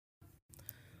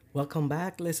Welcome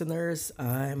back, listeners.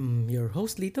 I'm your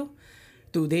host, Lito.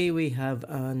 Today we have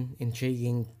an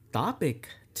intriguing topic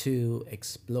to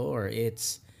explore.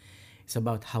 It's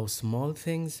about how small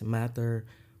things matter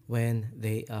when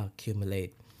they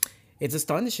accumulate. It's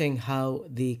astonishing how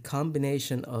the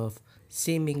combination of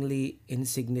seemingly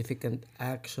insignificant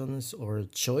actions or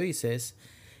choices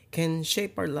can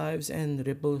shape our lives and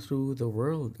ripple through the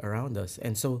world around us.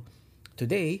 And so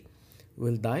today,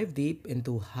 we'll dive deep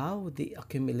into how the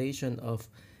accumulation of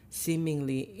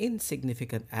seemingly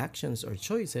insignificant actions or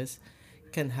choices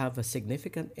can have a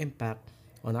significant impact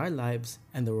on our lives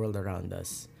and the world around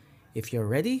us. If you're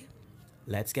ready,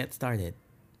 let's get started.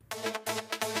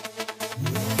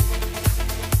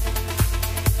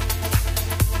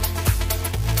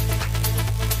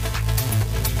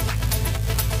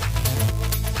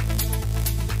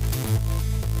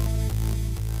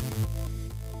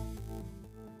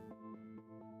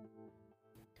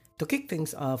 To kick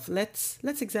things off, let's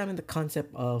examine the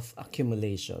concept of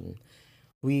accumulation.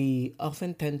 We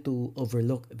often tend to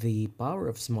overlook the power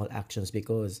of small actions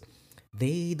because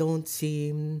they don't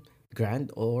seem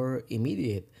grand or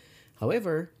immediate.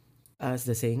 However, as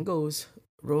the saying goes,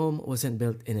 Rome wasn't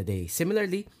built in a day.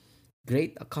 Similarly,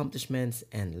 great accomplishments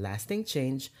and lasting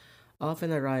change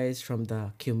often arise from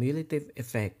the cumulative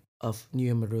effect of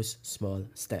numerous small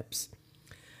steps.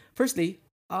 Firstly,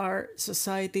 our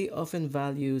society often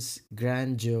values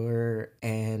grandeur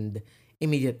and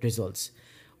immediate results.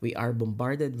 We are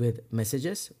bombarded with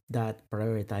messages that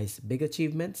prioritize big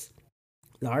achievements,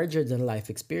 larger than life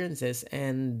experiences,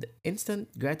 and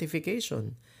instant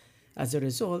gratification. As a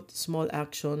result, small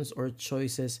actions or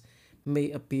choices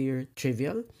may appear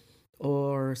trivial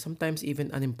or sometimes even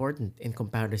unimportant in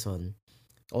comparison.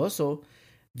 Also,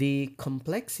 the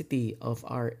complexity of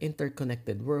our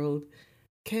interconnected world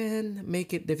can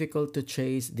make it difficult to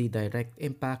trace the direct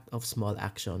impact of small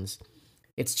actions.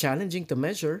 It's challenging to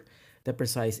measure the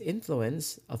precise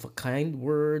influence of a kind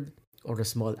word or a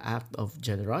small act of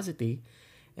generosity,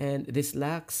 and this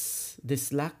lack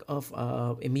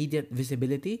of immediate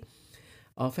visibility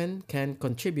often can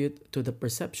contribute to the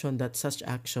perception that such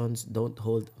actions don't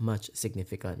hold much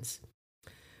significance.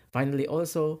 Finally,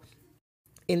 also,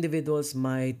 individuals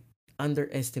might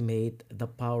underestimate the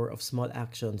power of small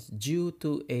actions due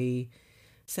to a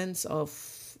sense of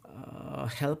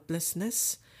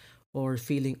helplessness or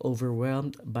feeling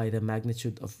overwhelmed by the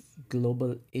magnitude of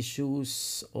global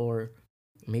issues or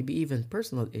maybe even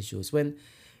personal issues. When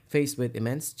faced with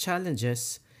immense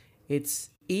challenges,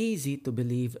 it's easy to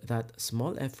believe that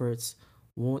small efforts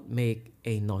won't make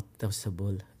a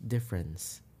noticeable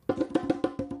difference.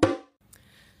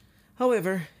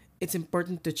 However, it's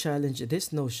important to challenge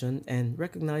this notion and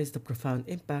recognize the profound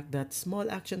impact that small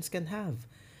actions can have.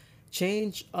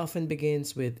 Change often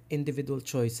begins with individual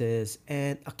choices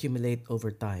and accumulate over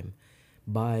time.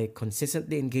 By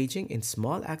consistently engaging in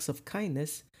small acts of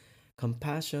kindness,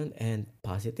 compassion, and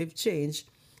positive change,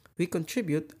 we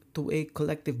contribute to a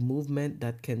collective movement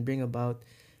that can bring about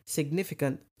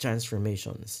significant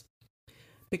transformations.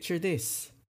 Picture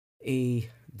this: a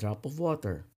drop of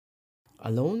water.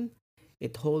 Alone,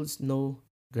 it holds no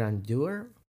grandeur,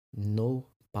 no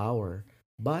power.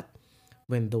 But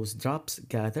when those drops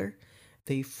gather,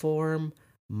 they form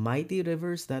mighty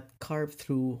rivers that carve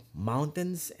through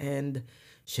mountains and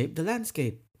shape the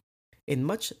landscape. In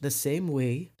much the same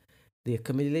way, the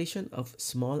accumulation of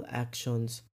small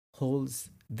actions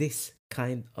holds this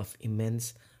kind of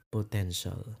immense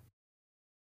potential.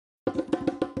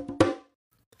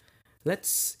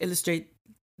 Let's illustrate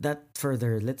that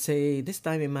further. Let's say this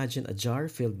time imagine a jar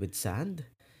filled with sand.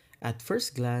 At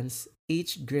first glance,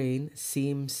 each grain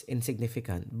seems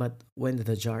insignificant, but when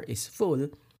the jar is full,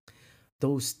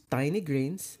 those tiny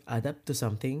grains add up to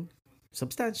something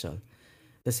substantial.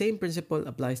 The same principle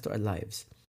applies to our lives.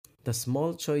 The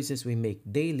small choices we make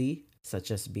daily, such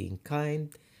as being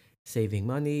kind, saving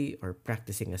money, or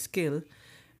practicing a skill,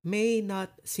 may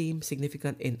not seem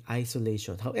significant in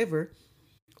isolation. However,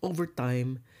 over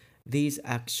time, these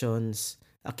actions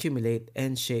accumulate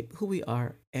and shape who we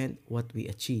are and what we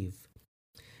achieve.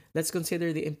 Let's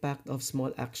consider the impact of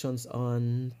small actions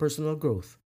on personal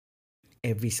growth.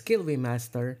 Every skill we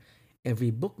master, every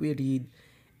book we read,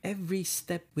 every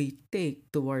step we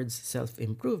take towards self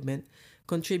improvement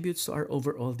contributes to our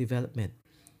overall development.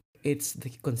 It's the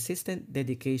consistent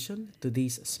dedication to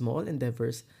these small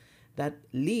endeavors that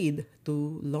lead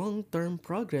to long term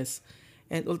progress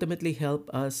and ultimately help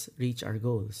us reach our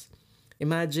goals.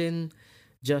 Imagine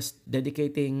just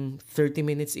dedicating 30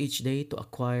 minutes each day to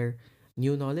acquire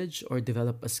new knowledge or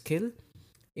develop a skill.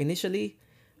 Initially,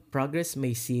 progress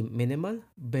may seem minimal,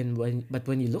 but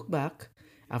when you look back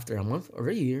After a month or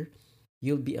a year,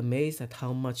 you'll be amazed at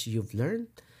how much you've learned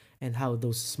and how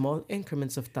those small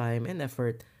increments of time and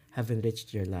effort have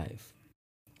enriched your life.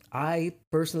 I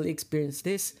personally experienced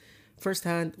this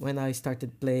firsthand when I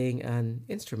started playing an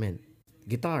instrument,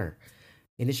 guitar.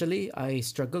 Initially, I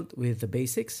struggled with the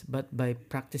basics, but by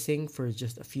practicing for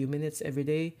just a few minutes every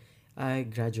day, I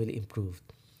gradually improved.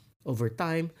 Over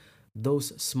time,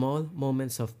 those small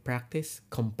moments of practice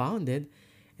compounded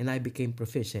and I became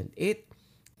proficient. It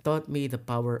taught me the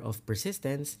power of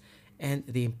persistence and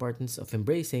the importance of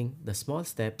embracing the small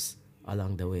steps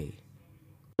along the way.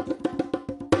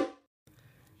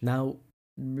 Now,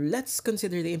 let's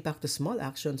consider the impact of small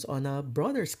actions on a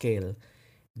broader scale,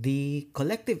 the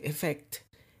collective effect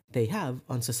they have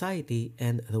on society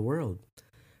and the world.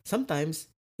 Sometimes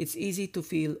it's easy to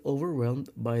feel overwhelmed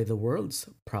by the world's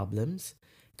problems,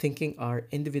 thinking our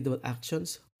individual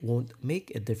actions won't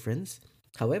make a difference.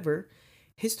 However,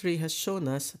 history has shown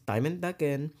us time and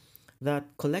again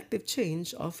that collective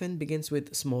change often begins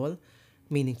with small,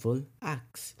 meaningful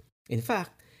acts. In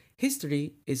fact,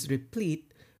 history is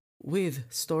replete with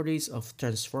stories of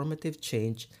transformative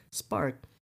change sparked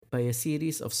by a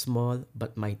series of small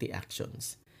but mighty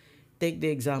actions. Take the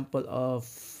example of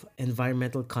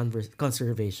environmental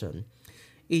conservation.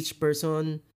 Each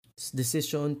person's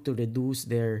decision to reduce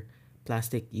their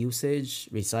plastic usage,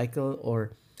 recycle,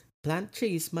 or plant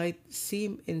trees might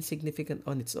seem insignificant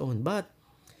on its own, but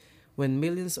when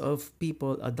millions of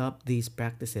people adopt these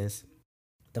practices,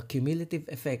 the cumulative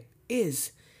effect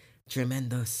is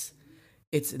tremendous.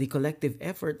 It's the collective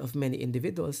effort of many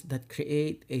individuals that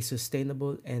create a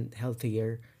sustainable and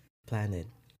healthier planet.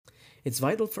 It's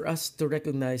vital for us to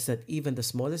recognize that even the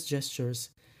smallest gestures,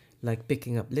 like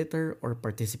picking up litter or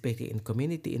participating in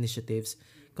community initiatives,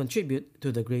 contribute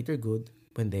to the greater good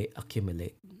when they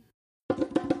accumulate.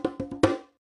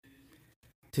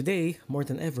 Today, more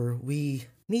than ever, we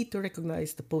need to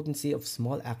recognize the potency of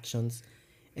small actions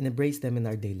and embrace them in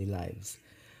our daily lives.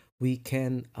 We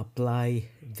can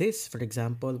apply this, for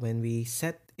example, when we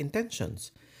set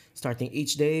intentions, starting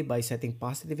each day by setting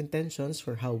positive intentions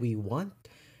for how we want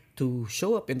to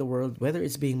show up in the world, whether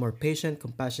it's being more patient,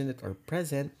 compassionate, or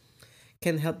present,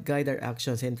 can help guide our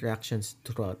actions and interactions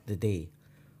throughout the day.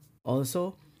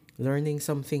 Also, learning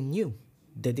something new,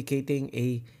 dedicating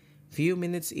a few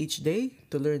minutes each day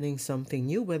to learning something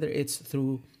new, whether it's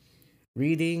through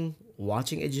reading,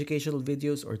 watching educational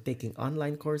videos, or taking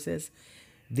online courses.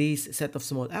 These set of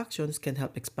small actions can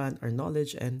help expand our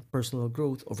knowledge and personal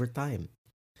growth over time.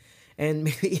 And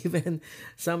maybe even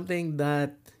something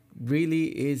that really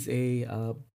is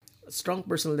a strong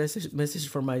personal message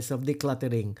for myself,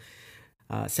 decluttering.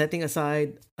 Setting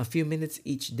aside a few minutes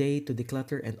each day to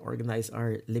declutter and organize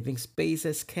our living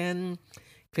spaces can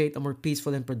create a more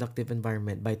peaceful and productive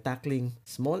environment by tackling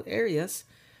small areas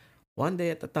one day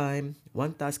at a time,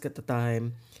 one task at a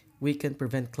time. We can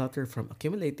prevent clutter from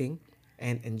accumulating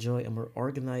and enjoy a more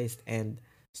organized and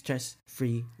stress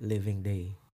free living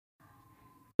day.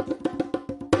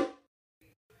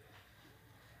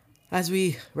 As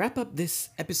we wrap up this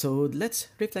episode, let's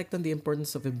reflect on the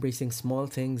importance of embracing small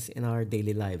things in our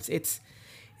daily lives. It's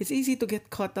easy to get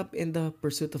caught up in the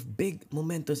pursuit of big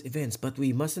momentous events, but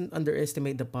we mustn't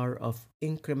underestimate the power of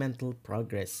incremental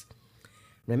progress.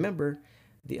 Remember,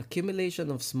 the accumulation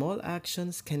of small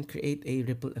actions can create a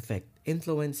ripple effect,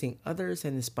 influencing others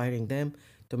and inspiring them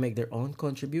to make their own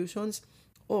contributions,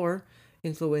 or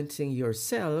influencing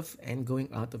yourself and going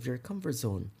out of your comfort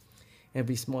zone.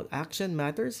 Every small action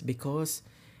matters because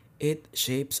it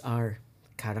shapes our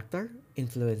character,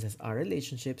 influences our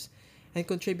relationships, and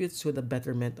contributes to the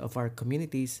betterment of our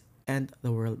communities and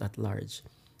the world at large.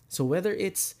 So, whether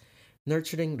it's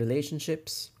nurturing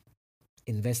relationships,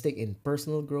 investing in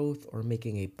personal growth, or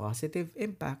making a positive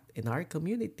impact in our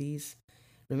communities,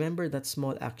 remember that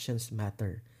small actions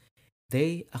matter.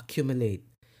 They accumulate,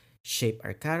 shape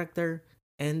our character,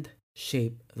 and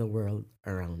shape the world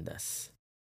around us.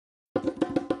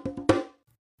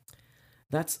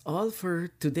 That's all for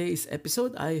today's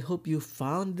episode. I hope you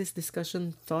found this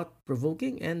discussion thought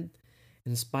provoking and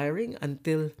inspiring.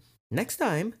 Until next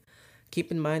time, keep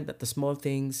in mind that the small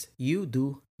things you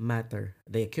do matter.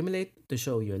 They accumulate to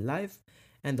show your life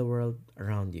and the world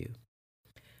around you.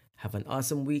 Have an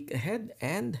awesome week ahead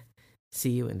and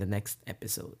see you in the next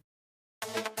episode.